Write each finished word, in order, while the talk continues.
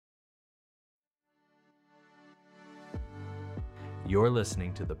You're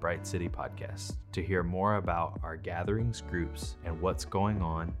listening to the Bright City Podcast. To hear more about our gatherings, groups, and what's going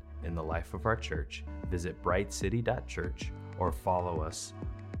on in the life of our church, visit brightcity.church or follow us,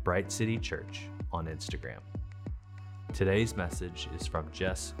 Bright City Church, on Instagram. Today's message is from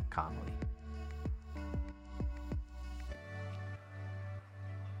Jess Conley.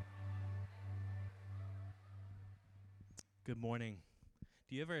 Good morning.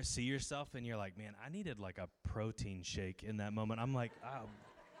 Do you ever see yourself and you're like, man, I needed like a protein shake in that moment? I'm like, oh,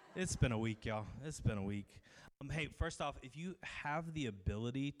 it's been a week, y'all. It's been a week. Hey, first off, if you have the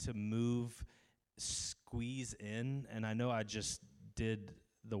ability to move, squeeze in, and I know I just did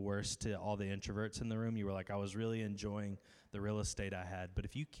the worst to all the introverts in the room. You were like, I was really enjoying the real estate I had. But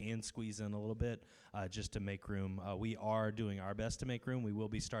if you can squeeze in a little bit just to make room, we are doing our best to make room. We will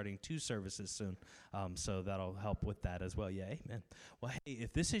be starting 2 services soon, so that'll help with that as well. Yeah, amen. Well, hey,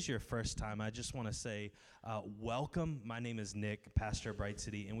 if this is your first time, I just want to say welcome. My name is Nick, pastor of Bright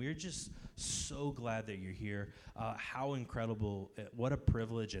City, and we're just so glad that you're here. How incredible, what a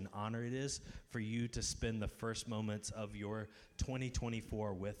privilege and honor it is for you to spend the first moments of your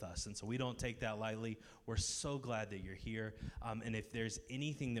 2024 with us. And so we don't take that lightly. We're so glad that you're here. And if there's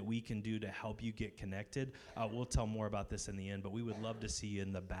anything that we can do to help you get connected, we'll tell more about this in the end, but we would love to see you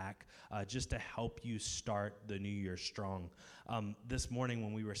in the back just to help you start the new year strong. This morning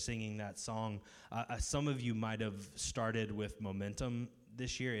when we were singing that song, some of you might have started with momentum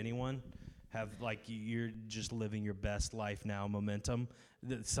this year. Anyone? Have like you're just living your best life now, momentum.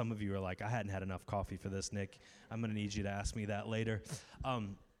 Some of you are like, I hadn't had enough coffee for this, Nick. I'm going to need you to ask me that later.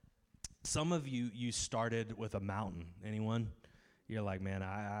 Some of you started with a mountain. Anyone? You're like, man,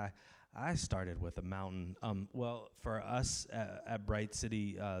 I started with a mountain. Well, for us at Bright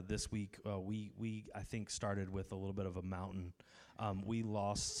City this week, we I think started with a little bit of a mountain. We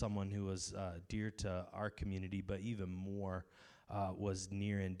lost someone who was dear to our community, but even more was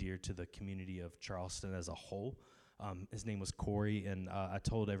near and dear to the community of Charleston as a whole. His name was Corey, and I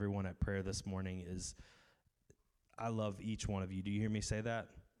told everyone at prayer this morning I love each one of you. Do you hear me say that?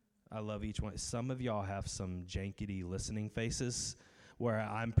 I love each one. Some of y'all have some jankety listening faces where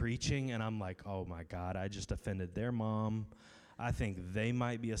I'm preaching, and I'm like, oh, my God, I just offended their mom. I think they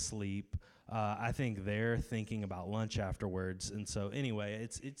might be asleep. I think they're thinking about lunch afterwards. And so anyway,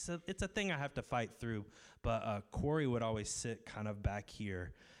 it's a thing I have to fight through. But Corey would always sit kind of back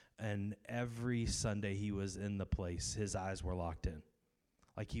here, and every Sunday he was in the place, his eyes were locked in,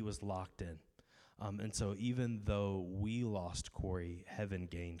 like he was locked in. And so even though we lost Corey, heaven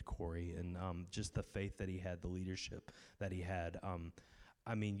gained Corey, and just the faith that he had, the leadership that he had.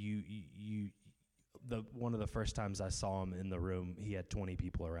 I mean, one of the first times I saw him in the room, he had 20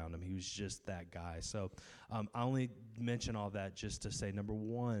 people around him. He was just that guy. So I only mention all that just to say, number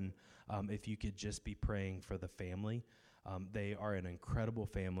one, if you could just be praying for the family. They are an incredible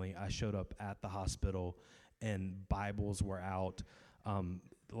family. I showed up at the hospital, and Bibles were out,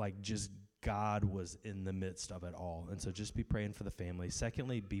 just God was in the midst of it all. And so just be praying for the family.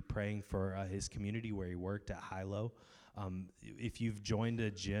 Secondly, be praying for his community where he worked at Hilo. If you've joined a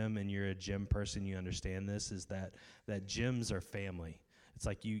gym and you're a gym person, you understand this, is that gyms are family. It's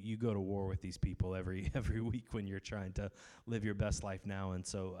like you go to war with these people every week when you're trying to live your best life now. And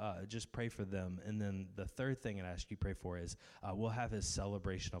so just pray for them. And then the third thing I'd ask you to pray for is we'll have his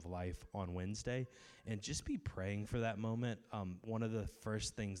celebration of life on Wednesday. And just be praying for that moment. One of the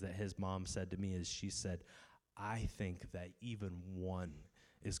first things that his mom said to me is she said, I think that even one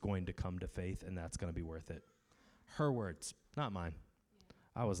is going to come to faith, and that's going to be worth it. Her words, not mine.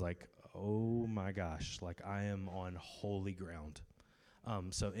 I was like, oh my gosh, like I am on holy ground.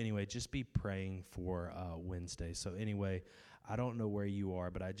 So anyway, just be praying for Wednesday. So anyway, I don't know where you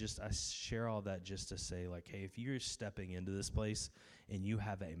are, but I share all that just to say, like, hey, if you're stepping into this place and you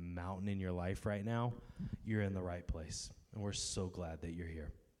have a mountain in your life right now, you're in the right place. And we're so glad that you're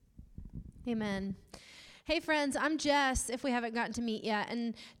here. Amen. Hey friends, I'm Jess, if we haven't gotten to meet yet,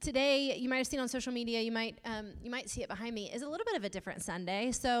 and today, you might have seen on social media, you might see it behind me, is a little bit of a different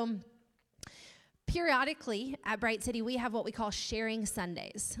Sunday. So periodically at Bright City, we have what we call Sharing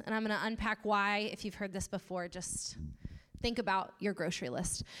Sundays, and I'm going to unpack why. If you've heard this before, just think about your grocery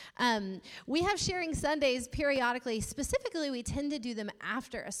list. We have Sharing Sundays periodically. Specifically, we tend to do them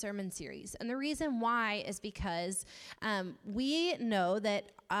after a sermon series. And the reason why is because we know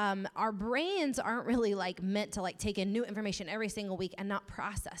that our brains aren't really like meant to like take in new information every single week and not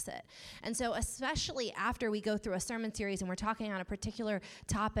process it. And so especially after we go through a sermon series and we're talking on a particular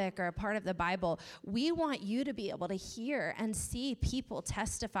topic or a part of the Bible, we want you to be able to hear and see people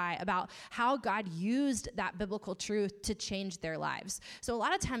testify about how God used that biblical truth to change their lives. So a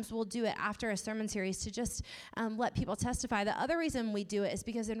lot of times we'll do it after a sermon series to just let people testify. The other reason we do it is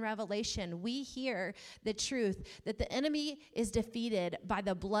because in Revelation, we hear the truth that the enemy is defeated by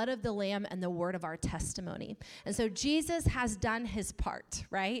the blood of the Lamb and the word of our testimony. And so Jesus has done his part,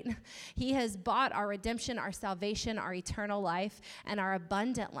 right? He has bought our redemption, our salvation, our eternal life, and our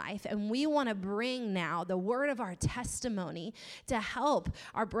abundant life. And we want to bring now the word of our testimony to help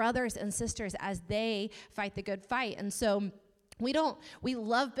our brothers and sisters as they fight the good fight. And so we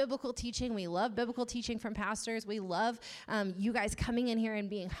love biblical teaching. We love biblical teaching from pastors. We love you guys coming in here and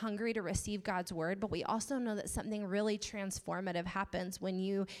being hungry to receive God's word. But we also know that something really transformative happens when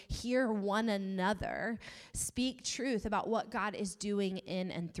you hear one another speak truth about what God is doing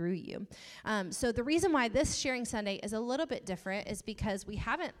in and through you. So the reason why this Sharing Sunday is a little bit different is because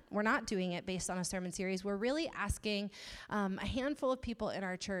we're not doing it based on a sermon series. We're really asking a handful of people in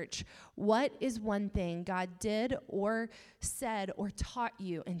our church, what is one thing God did or said or taught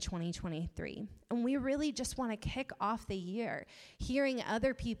you in 2023? And we really just want to kick off the year hearing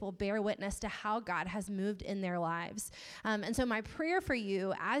other people bear witness to how God has moved in their lives. And so my prayer for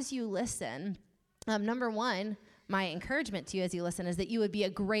you as you listen, number one, my encouragement to you as you listen is that you would be a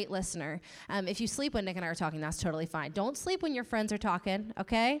great listener. If you sleep when Nick and I are talking, that's totally fine. Don't sleep when your friends are talking,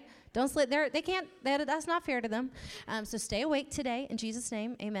 okay? Don't sleep. That's not fair to them. So stay awake today in Jesus'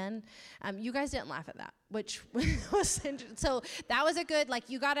 name. Amen. You guys didn't laugh at that, which was interesting. So that was a good,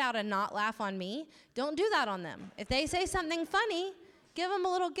 you got out a not laugh on me. Don't do that on them. If they say something funny, give them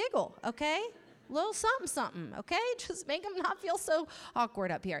a little giggle, okay? Little something, okay? Just make them not feel so awkward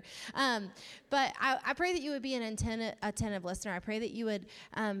up here. But I pray that you would be an attentive listener. I pray that you would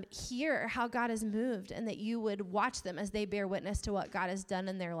hear how God has moved and that you would watch them as they bear witness to what God has done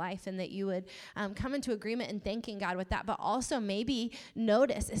in their life, and that you would come into agreement in thanking God with that, but also maybe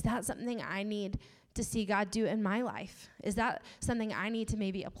notice, is that something I need to see God do in my life? Is that something I need to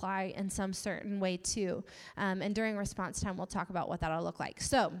maybe apply in some certain way too? And during response time, we'll talk about what that'll look like.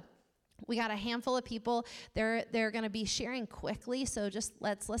 So we got a handful of people. They're going to be sharing quickly, so just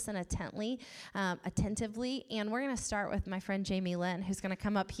let's listen attentively. And we're going to start with my friend Jamie Lynn, who's going to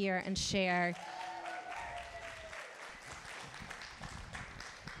come up here and share.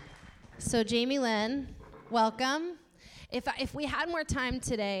 So Jamie Lynn, welcome. If we had more time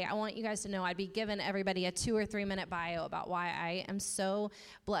today, I want you guys to know I'd be giving everybody a 2 or 3 minute bio about why I am so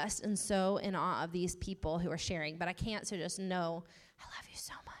blessed and so in awe of these people who are sharing, but I can't, so just know I love you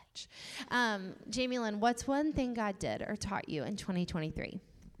so much. Jamie Lynn, what's one thing God did or taught you in 2023?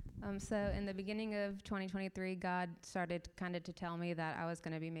 So in the beginning of 2023, God started kind of to tell me that I was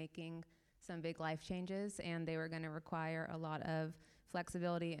going to be making some big life changes, and they were going to require a lot of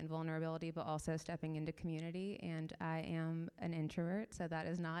flexibility and vulnerability, but also stepping into community. And I am an introvert, so that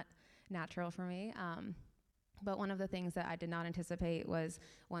is not natural for me. But one of the things that I did not anticipate was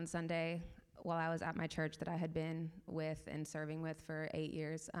one Sunday, while I was at my church that I had been with and serving with for 8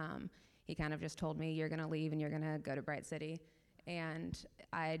 years, he kind of just told me, you're going to leave and you're going to go to Bright City. And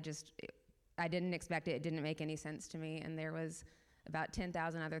I didn't expect it. It didn't make any sense to me. And there was about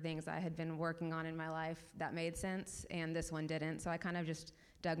 10,000 other things I had been working on in my life that made sense, and this one didn't. So I kind of just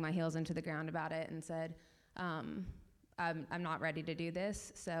dug my heels into the ground about it and said, I'm not ready to do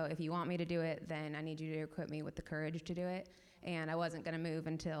this. So if you want me to do it, then I need you to equip me with the courage to do it. And I wasn't going to move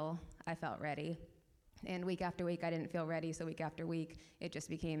until I felt ready. And week after week, I didn't feel ready. So week after week, it just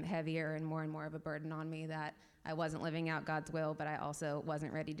became heavier and more of a burden on me that I wasn't living out God's will, but I also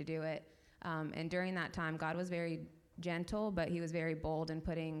wasn't ready to do it. And during that time, God was very gentle, but he was very bold in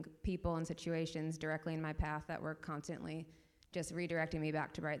putting people and situations directly in my path that were constantly just redirecting me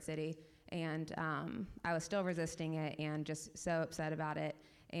back to Bright City. And I was still resisting it and just so upset about it.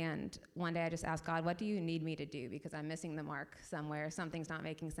 And one day I just asked God, what do you need me to do? Because I'm missing the mark somewhere. Something's not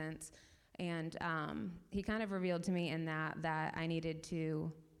making sense. And he kind of revealed to me in that I needed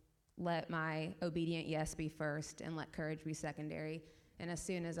to let my obedient yes be first and let courage be secondary. And as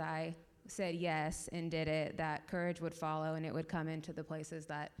soon as I said yes and did it, that courage would follow and it would come into the places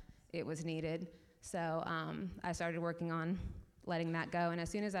that it was needed. So I started working on letting that go. And as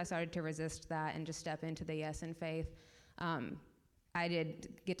soon as I started to resist that and just step into the yes in faith, I did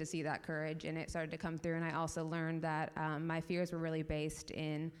get to see that courage, and it started to come through. And I also learned that my fears were really based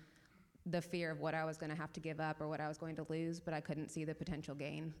in the fear of what I was going to have to give up or what I was going to lose, but I couldn't see the potential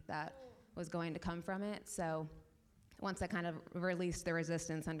gain that was going to come from it. So once I kind of released the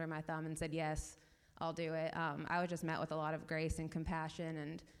resistance under my thumb and said, yes, I'll do it, I was just met with a lot of grace and compassion,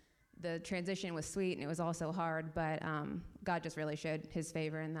 and the transition was sweet, and it was also hard, but God just really showed his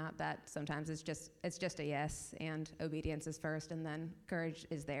favor in that sometimes it's just a yes, and obedience is first, and then courage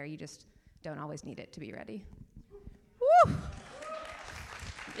is there. You just don't always need it to be ready. Woo!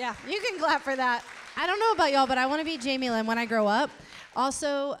 Yeah, you can clap for that. I don't know about y'all, but I want to be Jamie Lynn when I grow up.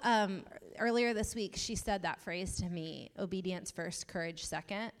 Also, earlier this week, she said that phrase to me, obedience first, courage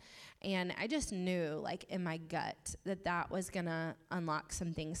second. And I just knew, like, in my gut that was going to unlock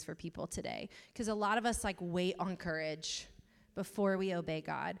some things for people today. Because a lot of us, like, wait on courage before we obey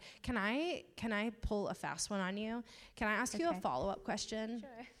God. Can I pull a fast one on you? Can I ask you a follow-up question?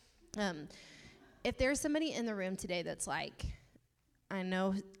 Sure. If there's somebody in the room today that's like, I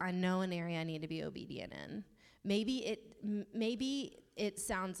know an area I need to be obedient in. Maybe it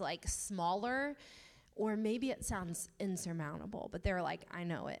sounds like smaller, or maybe it sounds insurmountable, but they're like, I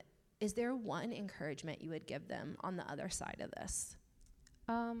know it. Is there one encouragement you would give them on the other side of this?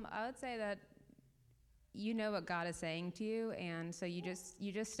 I would say that you know what God is saying to you, and so you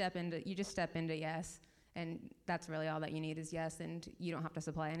just step into yes, and that's really all that you need is yes, and you don't have to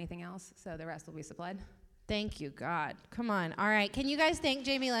supply anything else, so the rest will be supplied. Thank you, God. Come on. All right. Can you guys thank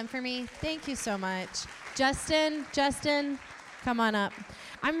Jamie Lynn for me? Thank you so much. Justin, come on up.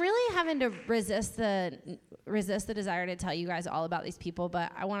 I'm really having to resist the desire to tell you guys all about these people,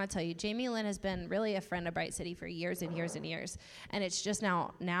 but I want to tell you, Jamie Lynn has been really a friend of Bright City for years and years and years, and it's just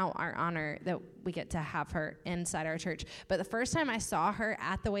now our honor that we get to have her inside our church. But the first time I saw her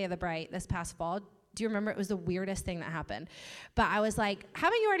at the Way of the Bright this past fall, do you remember? It was the weirdest thing that happened. But I was like,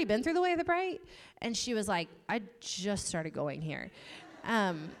 haven't you already been through the Way of the Bright? And she was like, I just started going here.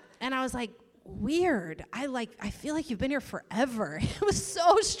 And I was like, weird. I feel like you've been here forever. It was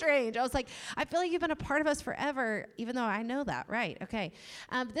so strange. I was like, I feel like you've been a part of us forever, even though I know that. Right. Okay.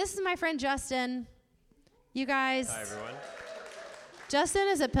 This is my friend Justin. You guys. Hi, everyone. Justin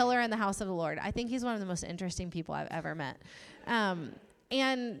is a pillar in the house of the Lord. I think he's one of the most interesting people I've ever met.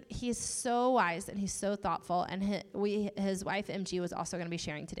 And he's so wise and he's so thoughtful. And his wife, MG, was also going to be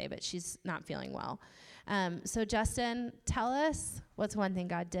sharing today, but she's not feeling well. So Justin, tell us what's one thing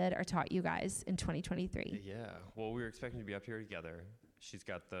God did or taught you guys in 2023. Yeah, well, we were expecting to be up here together. She's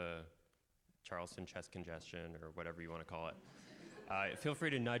got the Charleston chest congestion or whatever you want to call it. Feel free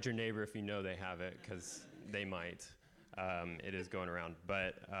to nudge your neighbor if you know they have it, because they might. It is going around.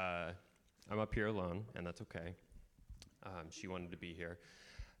 But I'm up here alone, and that's okay. She wanted to be here.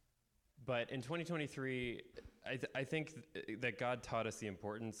 But in 2023, I think that God taught us the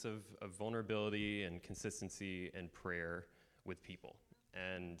importance of vulnerability and consistency and prayer with people.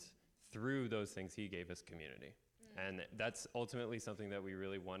 And through those things, he gave us community. And that's ultimately something that we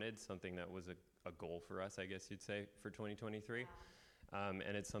really wanted, something that was a goal for us, I guess you'd say, for 2023.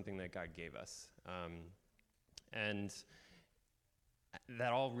 And it's something that God gave us. And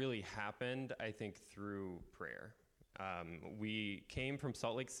that all really happened, I think, through prayer. We came from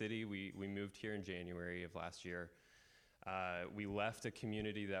Salt Lake City. We moved here in January of last year. We left a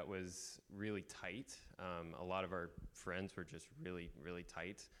community that was really tight. A lot of our friends were just really, really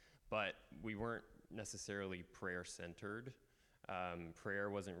tight, but we weren't necessarily prayer-centered.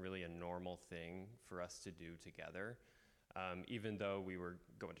 Prayer wasn't really a normal thing for us to do together, even though we were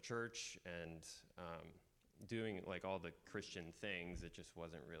going to church and doing like all the Christian things. It just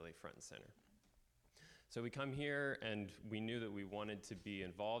wasn't really front and center. So we come here, and we knew that we wanted to be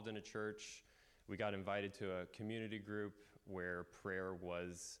involved in a church. We got invited to a community group where prayer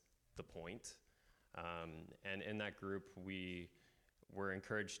was the point. And in that group, we were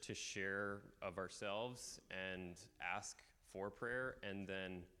encouraged to share of ourselves and ask for prayer, and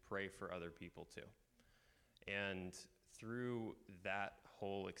then pray for other people too. And through that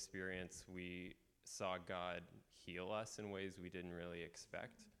whole experience, we saw God heal us in ways we didn't really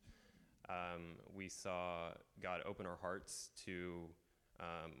expect. We saw God open our hearts to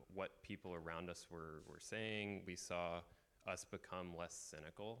what people around us were saying. We saw us become less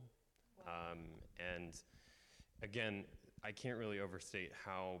cynical. And again, I can't really overstate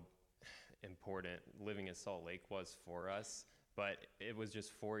how important living in Salt Lake was for us, but it was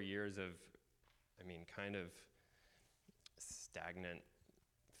just 4 years of, kind of stagnant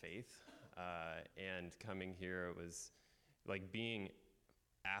faith. And coming here, it was like being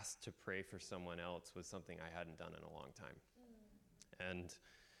asked to pray for someone else was something I hadn't done in a long time. And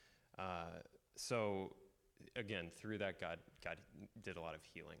so again, through that, God did a lot of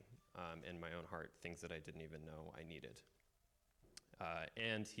healing in my own heart, things that I didn't even know I needed.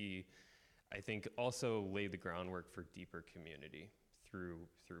 And he, I think, also laid the groundwork for deeper community through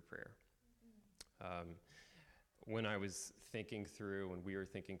prayer. when I was thinking through, when we were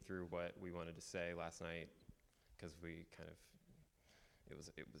thinking through what we wanted to say last night, because we kind of, it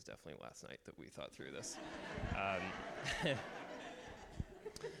was definitely last night that we thought through this.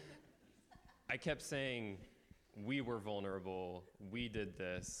 I kept saying, we were vulnerable, we did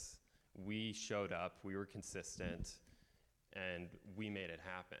this, we showed up, we were consistent, and we made it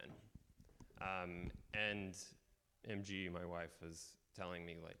happen. And MG, my wife, was telling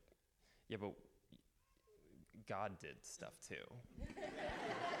me, like, yeah, but God did stuff too.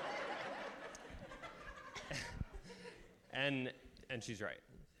 and she's right.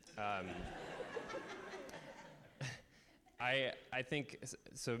 I think,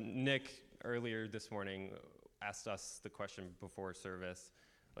 so Nick earlier this morning asked us the question before service,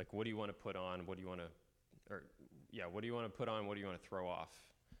 like, what do you want to put on? What do you want to, what do you want to put on? What do you want to throw off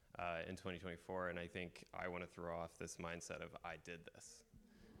in 2024? And I think I want to throw off this mindset of I did this.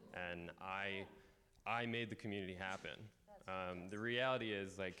 And I made the community happen. The reality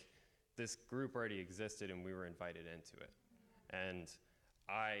is, like, this group already existed and we were invited into it. And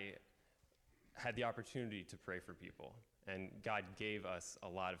I had the opportunity to pray for people. And God gave us a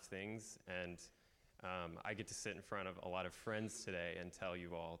lot of things. And I get to sit in front of a lot of friends today and tell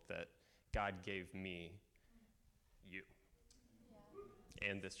you all that God gave me you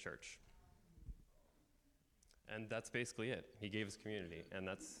and this church. And that's basically it. He gave us community, and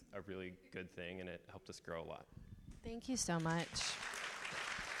that's a really good thing, and it helped us grow a lot. Thank you so much.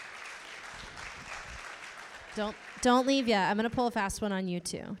 Don't leave yet. I'm going to pull a fast one on you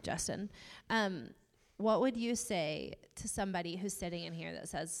too, Justin. What would you say to somebody who's sitting in here that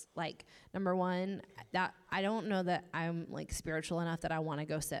says, like, number one, that I don't know that I'm, like, spiritual enough that I want to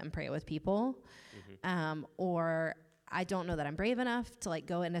go sit and pray with people, or I don't know that I'm brave enough to, like,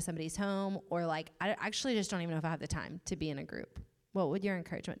 go into somebody's home, or, like, I actually just don't even know if I have the time to be in a group. What would your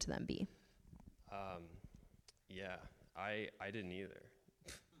encouragement to them be? I didn't either.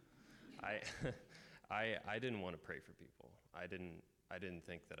 I didn't want to pray for people. I didn't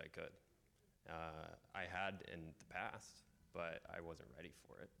think that I could. I had in the past, but I wasn't ready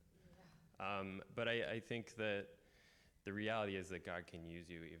for it. Yeah. But I think that the reality is that God can use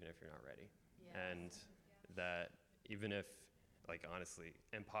you even if you're not ready. Yes. And that even if, like, honestly,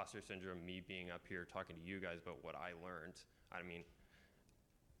 imposter syndrome, me being up here talking to you guys about what I learned, I mean,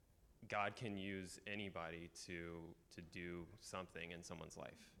 God can use anybody to do something in someone's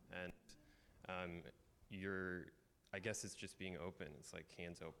life. And I guess it's just being open. It's like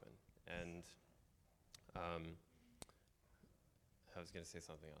hands open. And I was going to say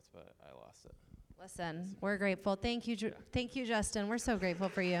something else, but I lost it. Listen, we're grateful. Thank you, Thank you, Justin. We're so grateful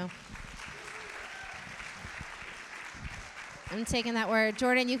for you. I'm taking that word.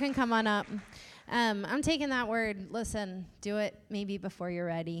 Jordan, you can come on up. I'm taking that word. Listen, do it maybe before you're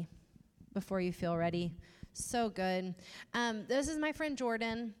ready, before you feel ready. So good. This is my friend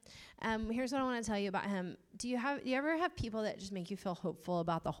Jordan. Here's what I want to tell you about him. Do you ever have people that just make you feel hopeful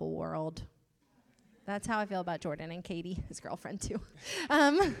about the whole world? That's how I feel about Jordan and Katie, his girlfriend too.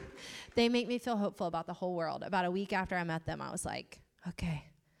 They make me feel hopeful about the whole world. About a week after I met them, I was like, okay,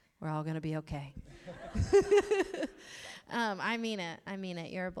 we're all going to be okay. I mean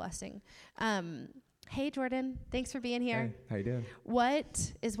it. You're a blessing. Hey, Jordan, thanks for being here. Hey, how you doing?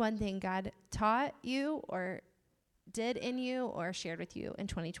 What is one thing God taught you or did in you or shared with you in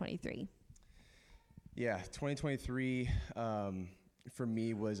 2023? Yeah, 2023 for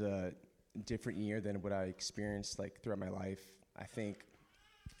me was a different year than what I experienced, like, throughout my life. I think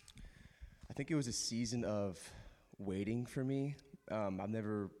it was a season of waiting for me. I've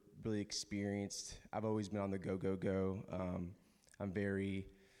never really experienced. I've always been on the go. I'm very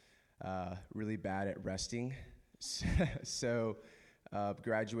really bad at resting. So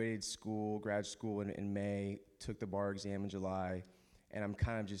graduated grad school in May, took the bar exam in July, and I'm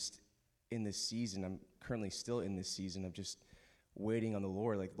kind of just in this season. I'm currently still in this season of just waiting on the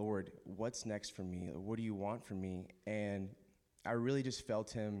Lord, like, Lord, what's next for me? What do you want from me? And I really just felt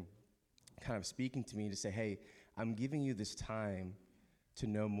him kind of speaking to me to say, hey, I'm giving you this time to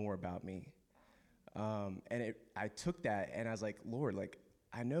know more about me. And I took that and I was like, Lord, like,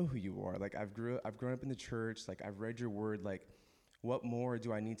 I know who you are. Like, I've grown up in the church. Like, I've read your word. Like, what more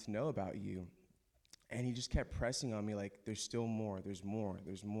do I need to know about you? And he just kept pressing on me, like, there's still more. There's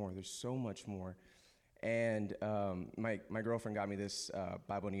so much more. And my girlfriend got me this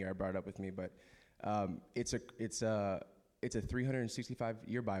Bible in a year. I brought it up with me, but it's a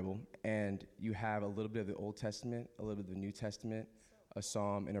 365-year Bible, and you have a little bit of the Old Testament, a little bit of the New Testament, a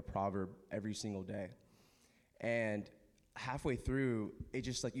psalm, and a proverb every single day. And halfway through, it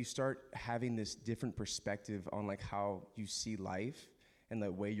just, like, you start having this different perspective on, like, how you see life and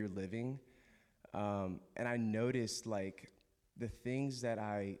the way you're living. And I noticed like the things that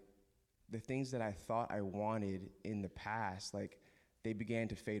I thought I wanted in the past, like they began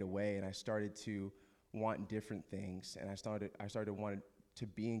to fade away, and I started to want different things, and I started wanting to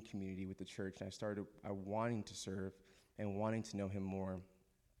be in community with the church, and I started wanting to serve and wanting to know him more.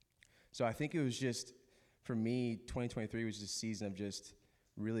 So I think it was just, for me, 2023 was just a season of just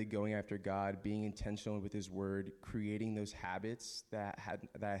really going after God, being intentional with his word, creating those habits that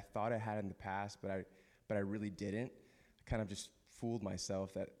I thought I had in the past, but I really didn't. I kind of just fooled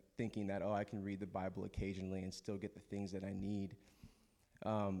myself that thinking that, I can read the Bible occasionally and still get the things that I need.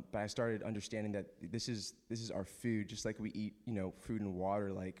 But I started understanding that this is our food, just like we eat, food and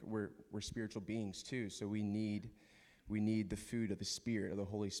water. Like we're spiritual beings too, so we need the food of the Spirit, of the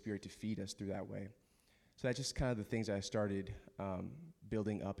Holy Spirit, to feed us through that way. So that's just kind of the things I started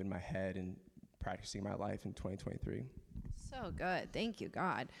building up in my head and practicing my life in 2023. So good. Thank you,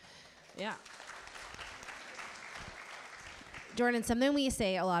 God. Yeah. Jordan, something we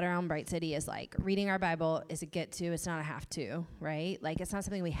say a lot around Bright City is like reading our Bible is a get to, it's not a have to, right? Like it's not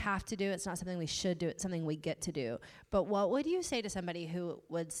something we have to do, it's not something we should do, it's something we get to do. But what would you say to somebody who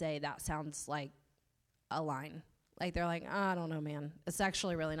would say that sounds like a line? Like they're like, I don't know, man. It's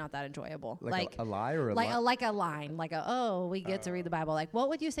actually really not that enjoyable. Like a lie or a like lie? Like a line, like we get to read the Bible. Like what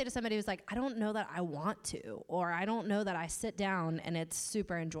would you say to somebody who's like, I don't know that I want to, or I don't know that I sit down and it's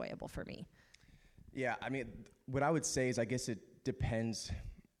super enjoyable for me? Yeah, I mean, what I would say is, I guess it depends.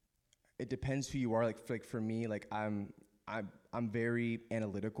 It depends who you are. Like for me, like I'm very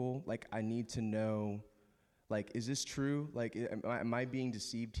analytical. Like I need to know, like, is this true? Like, am I being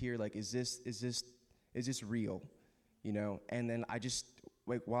deceived here? Like, is this real? And then I just,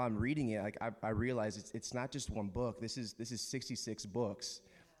 like, while I'm reading it, like I realize it's not just one book. This is 66 books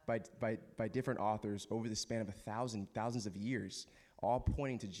by different authors over the span of thousands of years, all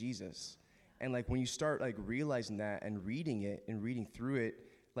pointing to Jesus. And like when you start like realizing that and reading it and reading through it,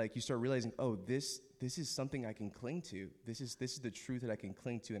 like you start realizing, this is something I can cling to. This is the truth that I can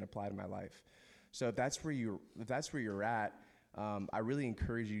cling to and apply to my life. So if that's where you're at, I really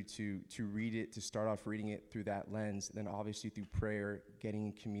encourage you to read it, to start off reading it through that lens, and then obviously through prayer, getting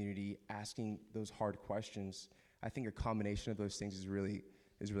in community, asking those hard questions. I think a combination of those things is really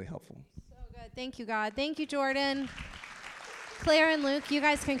helpful. So good. Thank you, God. Thank you, Jordan. Claire and Luke, you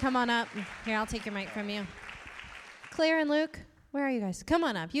guys can come on up. Here, I'll take your mic from you. Claire and Luke, where are you guys? Come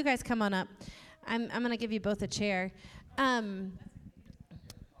on up. You guys come on up. I'm going to give you both a chair. Okay.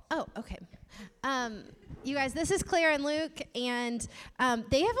 You guys, this is Claire and Luke, and they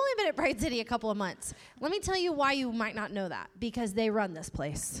have only been at Bright City a couple of months. Let me tell you why you might not know that, because they run this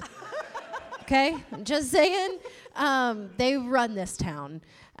place. Okay? Just saying. They run this town.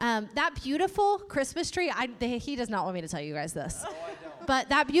 That beautiful Christmas tree, he does not want me to tell you guys this. No, I don't. But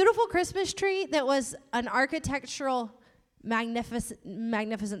that beautiful Christmas tree that was an architectural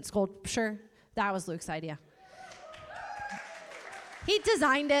magnificent sculpture, that was Luke's idea. He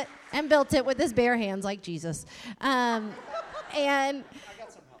designed it and built it with his bare hands like Jesus. And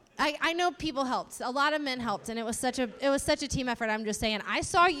I know people helped. A lot of men helped, and it was such a team effort. I'm just saying. I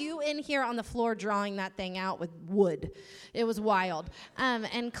saw you in here on the floor drawing that thing out with wood. It was wild.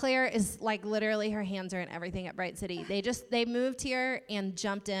 And Claire is like literally, her hands are in everything at Bright City. They moved here and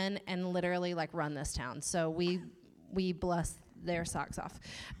jumped in and literally like run this town. So we bless their socks off,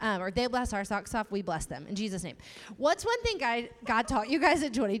 or they bless our socks off. We bless them in Jesus' name. What's one thing God taught you guys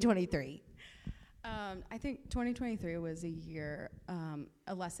in 2023? I think 2023 was a year,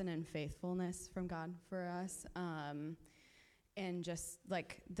 a lesson in faithfulness from God for us. And just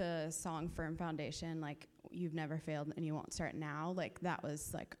like the song Firm Foundation, like you've never failed and you won't start now. Like that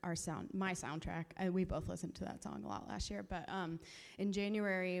was like my soundtrack. We both listened to that song a lot last year. But in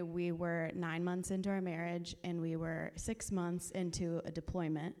January, we were 9 months into our marriage, and we were 6 months into a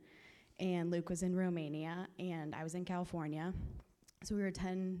deployment. And Luke was in Romania, and I was in California. So we were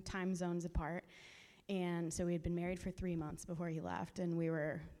 10 time zones apart. And so we had been married for 3 months before he left, and we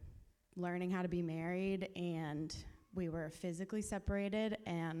were learning how to be married, and we were physically separated,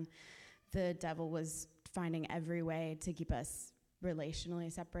 and the devil was finding every way to keep us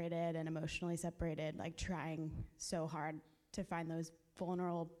relationally separated and emotionally separated, like trying so hard to find those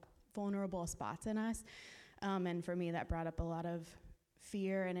vulnerable spots in us. And for me, that brought up a lot of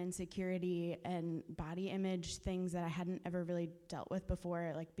fear and insecurity and body image, things that I hadn't ever really dealt with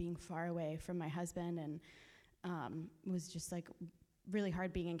before, like being far away from my husband, and was just like really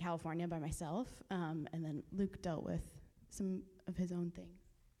hard being in California by myself. And then Luke dealt with some of his own things.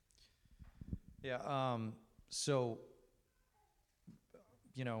 Yeah, so,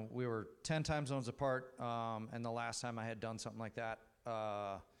 we were 10 time zones apart, and the last time I had done something like that,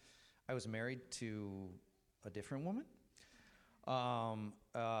 I I was married to a different woman. And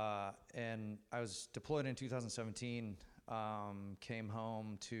I was deployed in 2017, came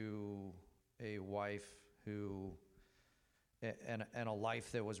home to a wife who, and a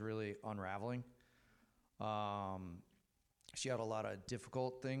life that was really unraveling. She had a lot of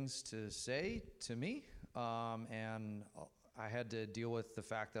difficult things to say to me, and I had to deal with the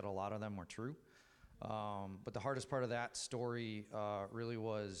fact that a lot of them were true. But the hardest part of that story really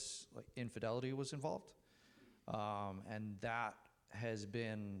was like infidelity was involved. And that has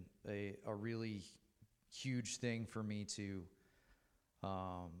been a really huge thing for me to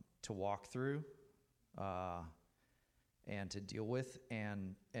walk through and to deal with.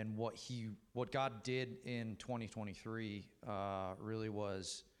 And what God did in 2023 really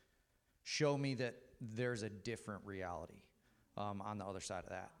was show me that there's a different reality on the other side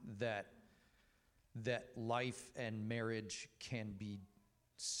of that life and marriage can be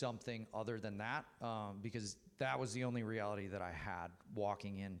something other than that, because that was the only reality that I had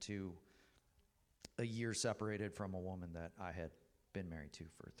walking into a year separated from a woman that I had been married to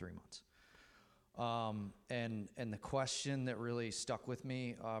for 3 months. And the question that really stuck with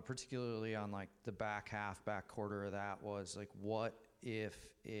me, particularly on like the back quarter of that, was like, what if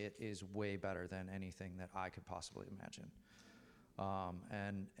it is way better than anything that I could possibly imagine?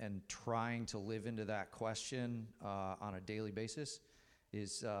 And trying to live into that question on a daily basis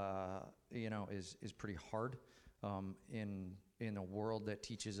is pretty hard in a world that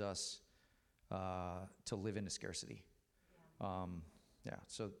teaches us to live into scarcity.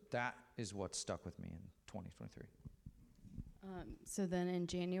 So that is what stuck with me in 2023. So then in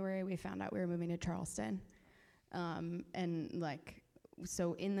January, we found out we were moving to Charleston. And like,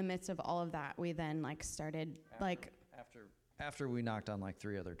 so in the midst of all of that, we then like started After we knocked on like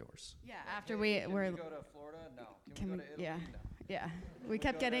 3 other doors. Yeah, after we Can we go to Florida? No. Can we go to Italy? Yeah. No. Yeah. We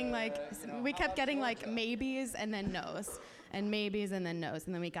kept getting like maybes and then no's, and maybes and then no's,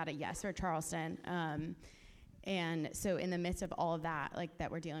 and then we got a yes for Charleston. And so in the midst of all of that, like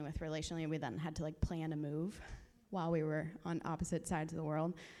that we're dealing with relationally, we then had to like plan a move while we were on opposite sides of the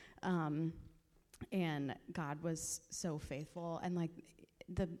world. And God was so faithful, and like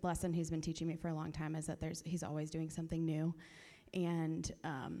the lesson he's been teaching me for a long time is that he's always doing something new. And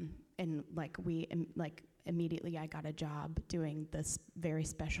like immediately I got a job doing this very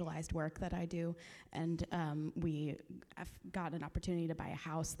specialized work that I do. And I've got an opportunity to buy a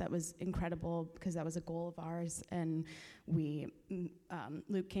house that was incredible because that was a goal of ours. And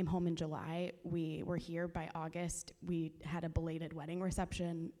Luke came home in July. We were here by August. We had a belated wedding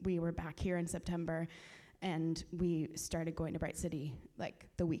reception. We were back here in September. And we started going to Bright City like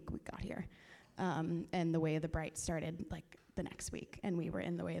the week we got here. And the Way of the Bright started like the next week. And we were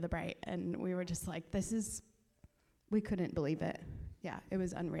in the Way of the Bright. And we were just like, we couldn't believe it. Yeah, it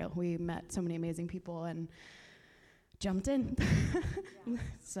was unreal. We met so many amazing people and jumped in.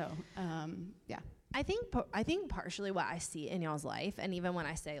 So, yeah. I think partially what I see in y'all's life, and even when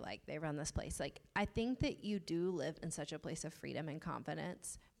I say like they run this place, like I think that you do live in such a place of freedom and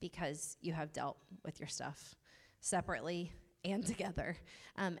confidence because you have dealt with your stuff separately and together.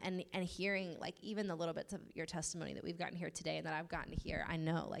 And hearing like even the little bits of your testimony that we've gotten here today and that I've gotten to hear, I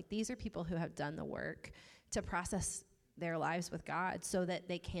know like these are people who have done the work to process their lives with God so that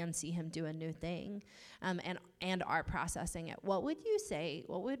they can see him do a new thing, and are processing it. What would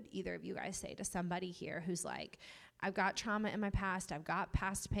either of you guys say to somebody here who's like, I've got trauma in my past, I've got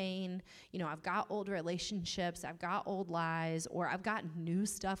past pain, I've got old relationships, I've got old lies, or I've got new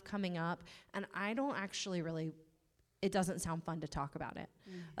stuff coming up, and I don't actually really, it doesn't sound fun to talk about it.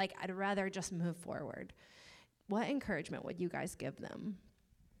 Like, I'd rather just move forward. What encouragement would you guys give them?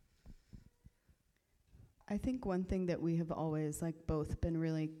 I think one thing that we have always like both been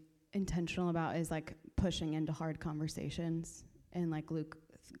really intentional about is like pushing into hard conversations. And like Luke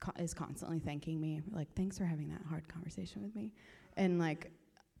is constantly thanking me, like, thanks for having that hard conversation with me. And like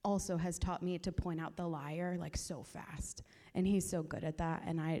also has taught me to point out the liar like so fast. And he's so good at that.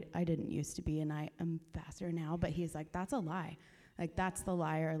 And I didn't used to be, and I am faster now, but he's like, that's a lie. Like that's the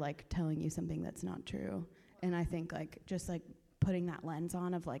liar like telling you something that's not true. And I think like just like putting that lens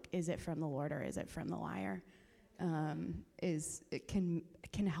on of like, is it from the Lord or is it from the liar? It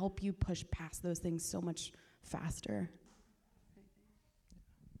can help you push past those things so much faster.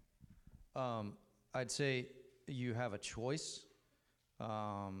 I'd say you have a choice.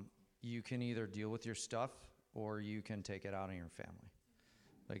 You can either deal with your stuff or you can take it out on your family.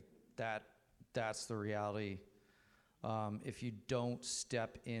 Like that's the reality. If you don't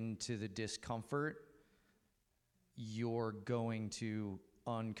step into the discomfort, you're going to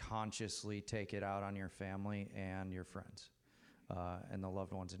unconsciously take it out on your family and your friends. and the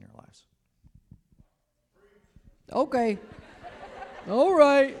loved ones in your lives. Okay. All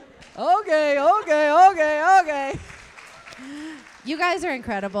right. Okay. You guys are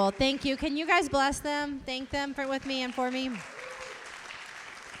incredible. Thank you. Can you guys bless them? Thank them with me and for me.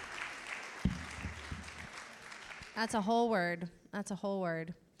 That's a whole word. I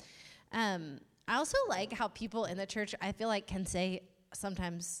also like how people in the church, I feel like, can say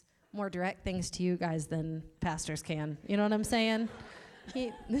sometimes more direct things to you guys than pastors can. You know what I'm saying?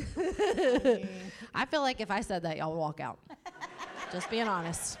 I feel like if I said that, y'all would walk out. Just being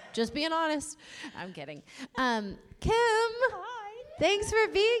honest. I'm kidding. Kim. Hi. Thanks for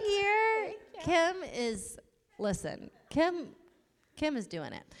being here. Kim is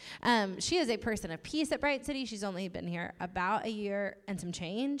doing it. She is a person of peace at Bright City. She's only been here about a year and some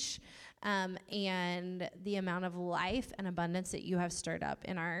change. And the amount of life and abundance that you have stirred up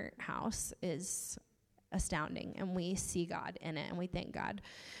in our house is astounding. And we see God in it, and we thank God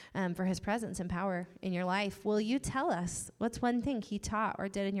for his presence and power in your life. Will you tell us what's one thing he taught or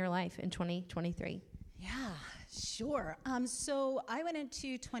did in your life in 2023? Yeah, sure. So I went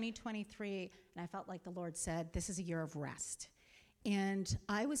into 2023, and I felt like the Lord said, this is a year of rest. And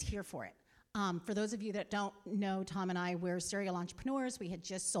I was here for it. For those of you that don't know, Tom and I, we're serial entrepreneurs. We had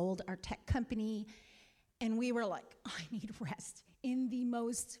just sold our tech company, and we were like, I need rest in the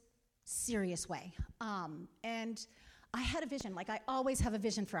most serious way. And I had a vision. Like, I always have a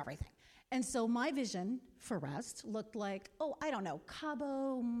vision for everything. And so my vision for rest looked like,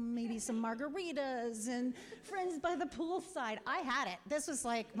 Cabo, maybe some margaritas and friends by the poolside. I had it. This was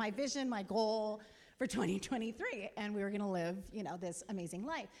like my vision, my goal for 2023. And we were going to live, this amazing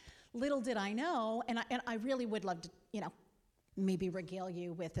life. Little did I know, and I really would love to, maybe regale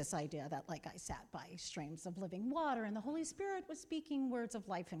you with this idea that, like, I sat by streams of living water and the Holy Spirit was speaking words of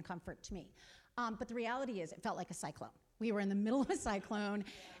life and comfort to me. But the reality is it felt like a cyclone. We were in the middle of a cyclone,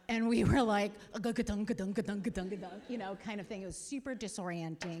 and we were like, kind of thing. It was super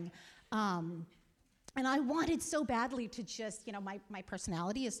disorienting. And I wanted so badly to just, my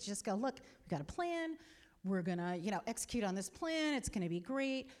personality is to just go, look, we got a plan. We're going to, execute on this plan. It's going to be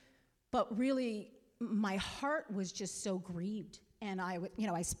great. But really, my heart was just so grieved. And I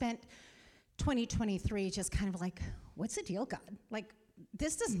spent 2023 just kind of like, what's the deal, God? Like,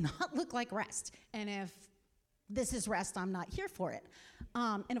 this does not look like rest. And if this is rest, I'm not here for it.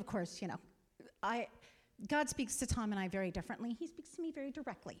 And of course, God speaks to Tom and I very differently. He speaks to me very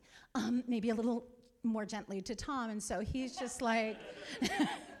directly, maybe a little more gently to Tom. And so he's just like,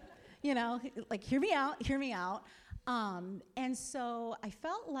 like, hear me out. And so I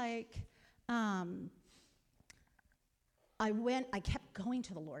felt like I kept going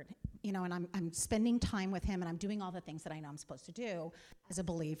to the Lord, and I'm spending time with him, and I'm doing all the things that I know I'm supposed to do as a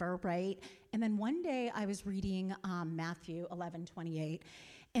believer, right? And then one day I was reading Matthew 11:28,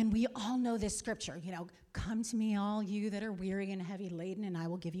 and we all know this scripture, come to me, all you that are weary and heavy laden, and I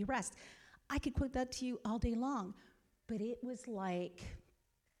will give you rest. I could quote that to you all day long, but it was like,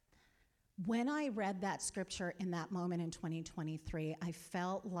 when I read that scripture in that moment in 2023, I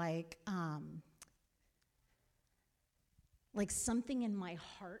felt like something in my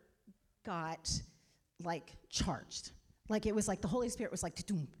heart got like charged. Like, it was like the Holy Spirit was like,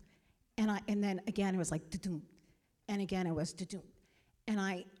 da-doom. And then again it was like, da-doom. And again it was da-doom. And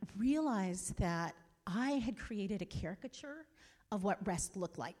I realized that I had created a caricature of what rest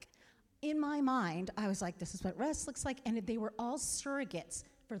looked like. In my mind, I was like, this is what rest looks like. And they were all surrogates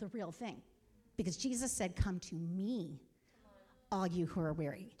for the real thing. Because Jesus said, come to me, all you who are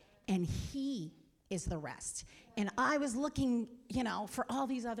weary. And he is the rest. And I was looking, for all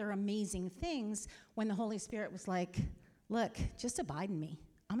these other amazing things when the Holy Spirit was like, look, just abide in me.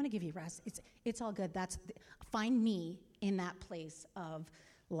 I'm going to give you rest. It's all good. Find me in that place of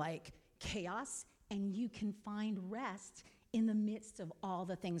like chaos, and you can find rest in the midst of all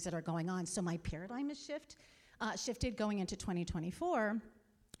the things that are going on. So my paradigm is shifted going into 2024,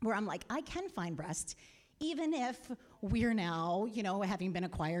 where I'm like, I can find rest, even if we're now, having been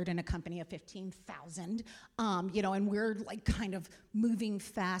acquired in a company of 15,000, and we're like kind of moving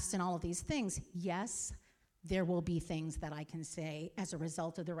fast and all of these things. Yes, there will be things that I can say as a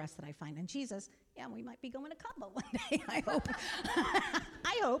result of the rest that I find in Jesus. Yeah, we might be going to Cabo one day, I hope.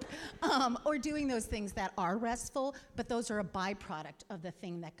 I hope. Or doing those things that are restful, but those are a byproduct of the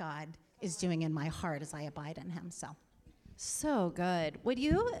thing that God is doing in my heart as I abide in him, So good. Would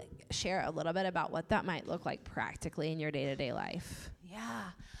you share a little bit about what that might look like practically in your day-to-day life? Yeah.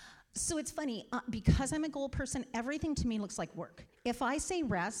 So it's funny, because I'm a goal person, everything to me looks like work. If I say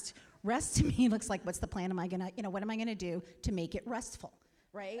rest to me looks like, what's the plan? What am I going to do to make it restful?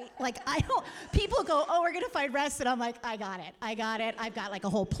 right? Like, people go, oh, we're going to find rest. And I'm like, I got it. I've got like a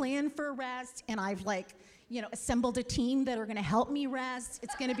whole plan for rest. And I've assembled a team that are going to help me rest.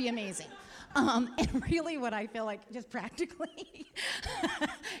 It's going to be amazing. And really what I feel like, just practically,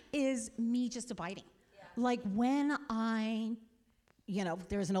 is me just abiding. Yeah. Like when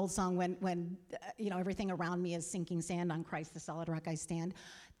there's an old song when everything around me is sinking sand, on Christ the solid rock I stand.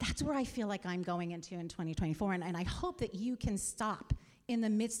 That's where I feel like I'm going into in 2024. And I hope that you can stop in the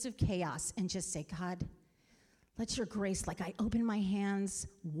midst of chaos and just say, God, let your grace, like I open my hands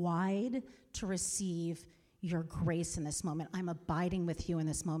wide to receive your grace in this moment. I'm abiding with you in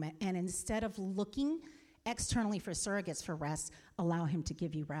this moment. And instead of looking externally for surrogates for rest, allow him to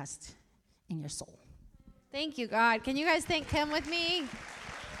give you rest in your soul. Thank you, God. Can you guys thank him with me?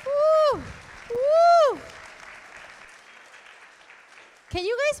 Woo! Woo! Can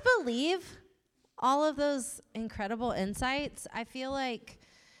you guys believe all of those incredible insights? I feel like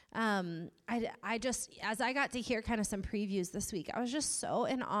I just, as I got to hear kind of some previews this week, I was just so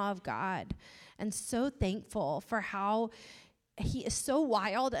in awe of God and so thankful for how he is so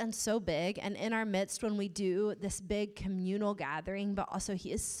wild and so big and in our midst when we do this big communal gathering, but also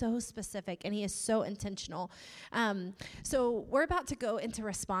he is so specific and he is so intentional. So we're about to go into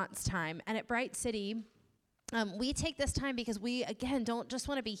response time, and at Bright City, we take this time because we, again, don't just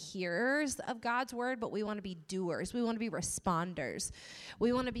want to be hearers of God's word, but we want to be doers. We want to be responders.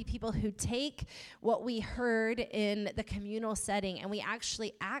 We want to be people who take what we heard in the communal setting and we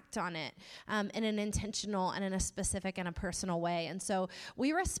actually act on it in an intentional and in a specific and a personal way. And so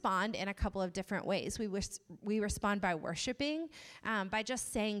we respond in a couple of different ways. We respond by worshiping, by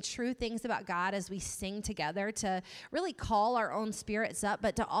just saying true things about God as we sing together to really call our own spirits up,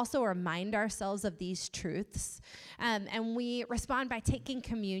 but to also remind ourselves of these truths. And we respond by taking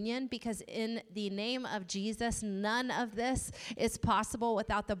communion, because in the name of Jesus, none of this is possible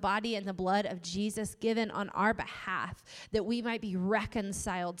without the body and the blood of Jesus given on our behalf, that we might be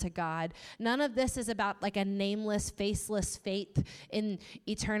reconciled to God. None of this is about like a nameless, faceless faith in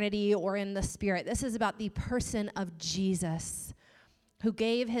eternity or in the spirit. This is about the person of Jesus, who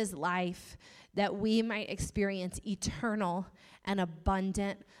gave his life that we might experience eternal and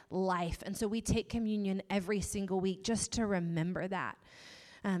abundant life. And so we take communion every single week just to remember that,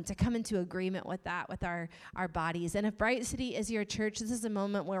 to come into agreement with that, with our bodies. And if Bright City is your church, this is a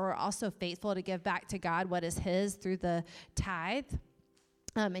moment where we're also faithful to give back to God what is his through the tithe.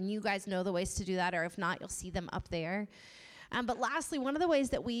 And you guys know the ways to do that, or if not, you'll see them up there. But lastly, one of the ways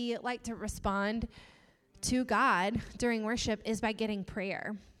that we like to respond to God during worship is by getting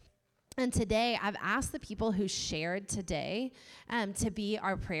prayer. And today, I've asked the people who shared today to be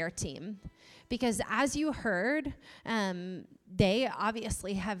our prayer team. Because as you heard, they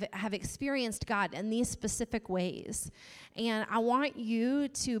obviously have experienced God in these specific ways. And I want you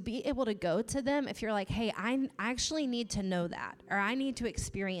to be able to go to them if you're like, hey, I actually need to know that, or I need to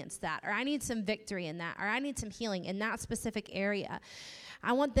experience that, or I need some victory in that, or I need some healing in that specific area.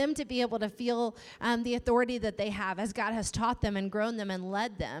 I want them to be able to feel the authority that they have as God has taught them and grown them and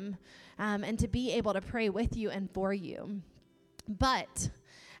led them, and to be able to pray with you and for you. But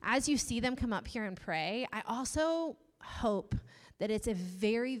as you see them come up here and pray, I also hope that it's a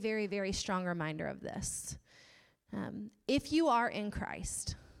very, very, very strong reminder of this. If you are in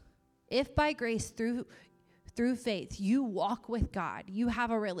Christ, if by grace through faith you walk with God, you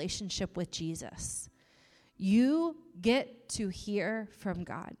have a relationship with Jesus, you get to hear from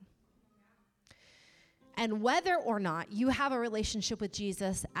God. And whether or not you have a relationship with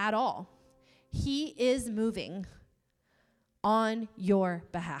Jesus at all, he is moving on your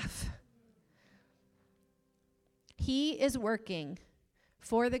behalf. He is working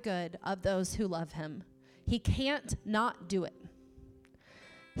for the good of those who love him. He can't not do it.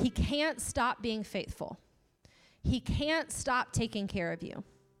 He can't stop being faithful. He can't stop taking care of you.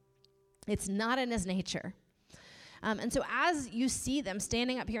 It's not in his nature. And so as you see them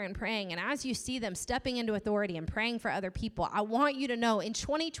standing up here and praying, and as you see them stepping into authority and praying for other people, I want you to know in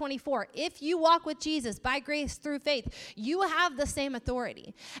 2024, if you walk with Jesus by grace through faith, you have the same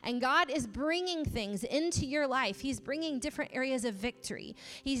authority. And God is bringing things into your life. He's bringing different areas of victory.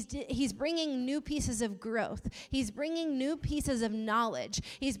 He's bringing new pieces of growth. He's bringing new pieces of knowledge.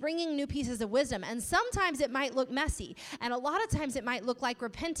 He's bringing new pieces of wisdom. And sometimes it might look messy. And a lot of times it might look like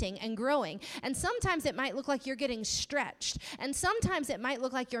repenting and growing. And sometimes it might look like you're getting stretched. And sometimes it might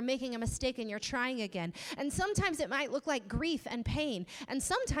look like you're making a mistake and you're trying again. And sometimes it might look like grief and pain. And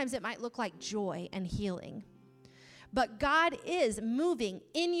sometimes it might look like joy and healing. But God is moving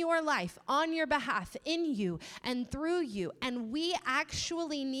in your life, on your behalf, in you and through you. And we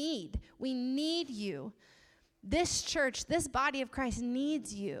actually need you This church, this body of Christ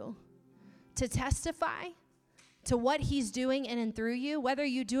needs you to testify to what he's doing in and through you, whether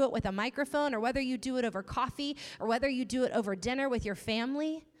you do it with a microphone or whether you do it over coffee or whether you do it over dinner with your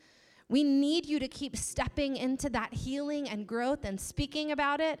family. We need you to keep stepping into that healing and growth and speaking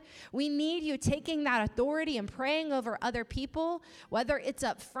about it. We need you taking that authority and praying over other people, whether it's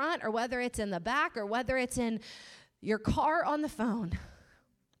up front or whether it's in the back or whether it's in your car on the phone.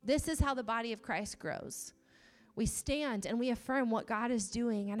 This is how the body of Christ grows. We stand and we affirm what God is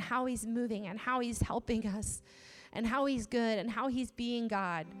doing and how he's moving and how he's helping us and how he's good and how he's being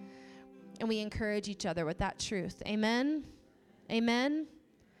God. And we encourage each other with that truth. Amen? Amen?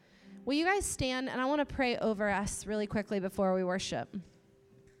 Will you guys stand? And I want to pray over us really quickly before we worship.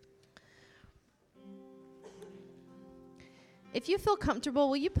 If you feel comfortable,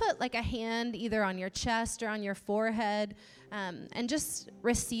 will you put like a hand either on your chest or on your forehead and just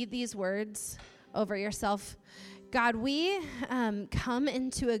receive these words over yourself? God, we come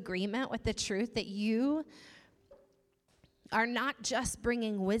into agreement with the truth that you are not just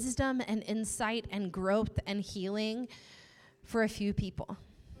bringing wisdom and insight and growth and healing for a few people.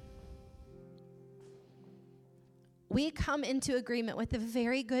 We come into agreement with the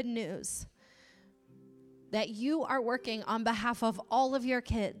very good news that you are working on behalf of all of your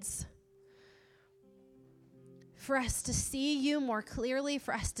kids for us to see you more clearly,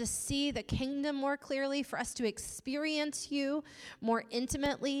 for us to see the kingdom more clearly, for us to experience you more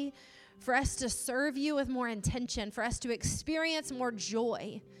intimately, for us to serve you with more intention, for us to experience more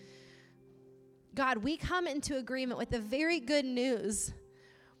joy. God, we come into agreement with the very good news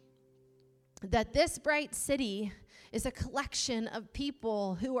that this Bright City is a collection of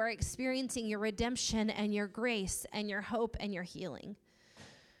people who are experiencing your redemption and your grace and your hope and your healing.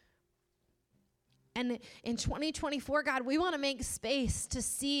 And in 2024, God, we want to make space to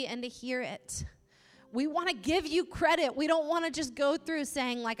see and to hear it. We want to give you credit. We don't want to just go through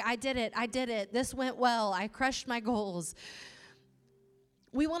saying, like, I did it, this went well, I crushed my goals.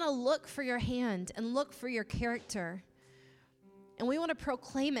 We want to look for your hand and look for your character. And we want to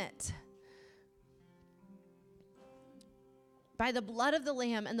proclaim it. By the blood of the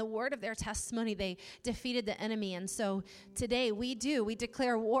Lamb and the word of their testimony, they defeated the enemy. And so today we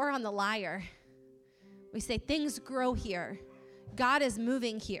declare war on the liar. We say things grow here. God is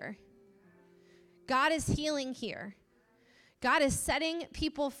moving here. God is healing here. God is setting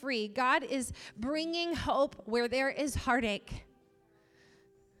people free. God is bringing hope where there is heartache.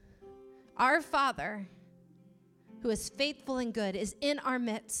 Our Father, who is faithful and good, is in our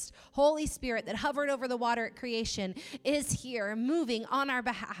midst. Holy Spirit that hovered over the water at creation is here, moving on our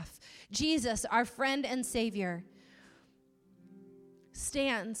behalf. Jesus, our friend and Savior,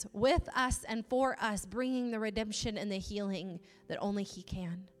 stands with us and for us, bringing the redemption and the healing that only he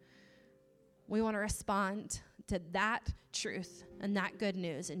can. We want to respond to that truth and that good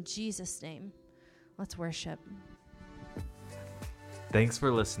news. In Jesus' name, let's worship. Thanks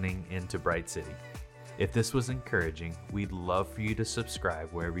for listening into Bright City. If this was encouraging, we'd love for you to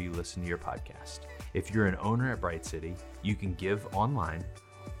subscribe wherever you listen to your podcast. If you're an owner at Bright City, you can give online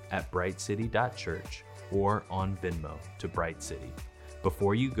at brightcity.church or on Venmo to Bright City.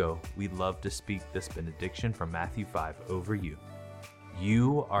 Before you go, we'd love to speak this benediction from Matthew 5 over you.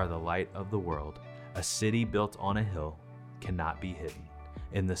 You are the light of the world. A city built on a hill cannot be hidden.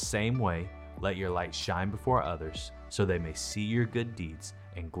 In the same way, let your light shine before others so they may see your good deeds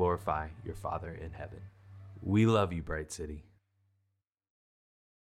and glorify your Father in heaven. We love you, Bright City.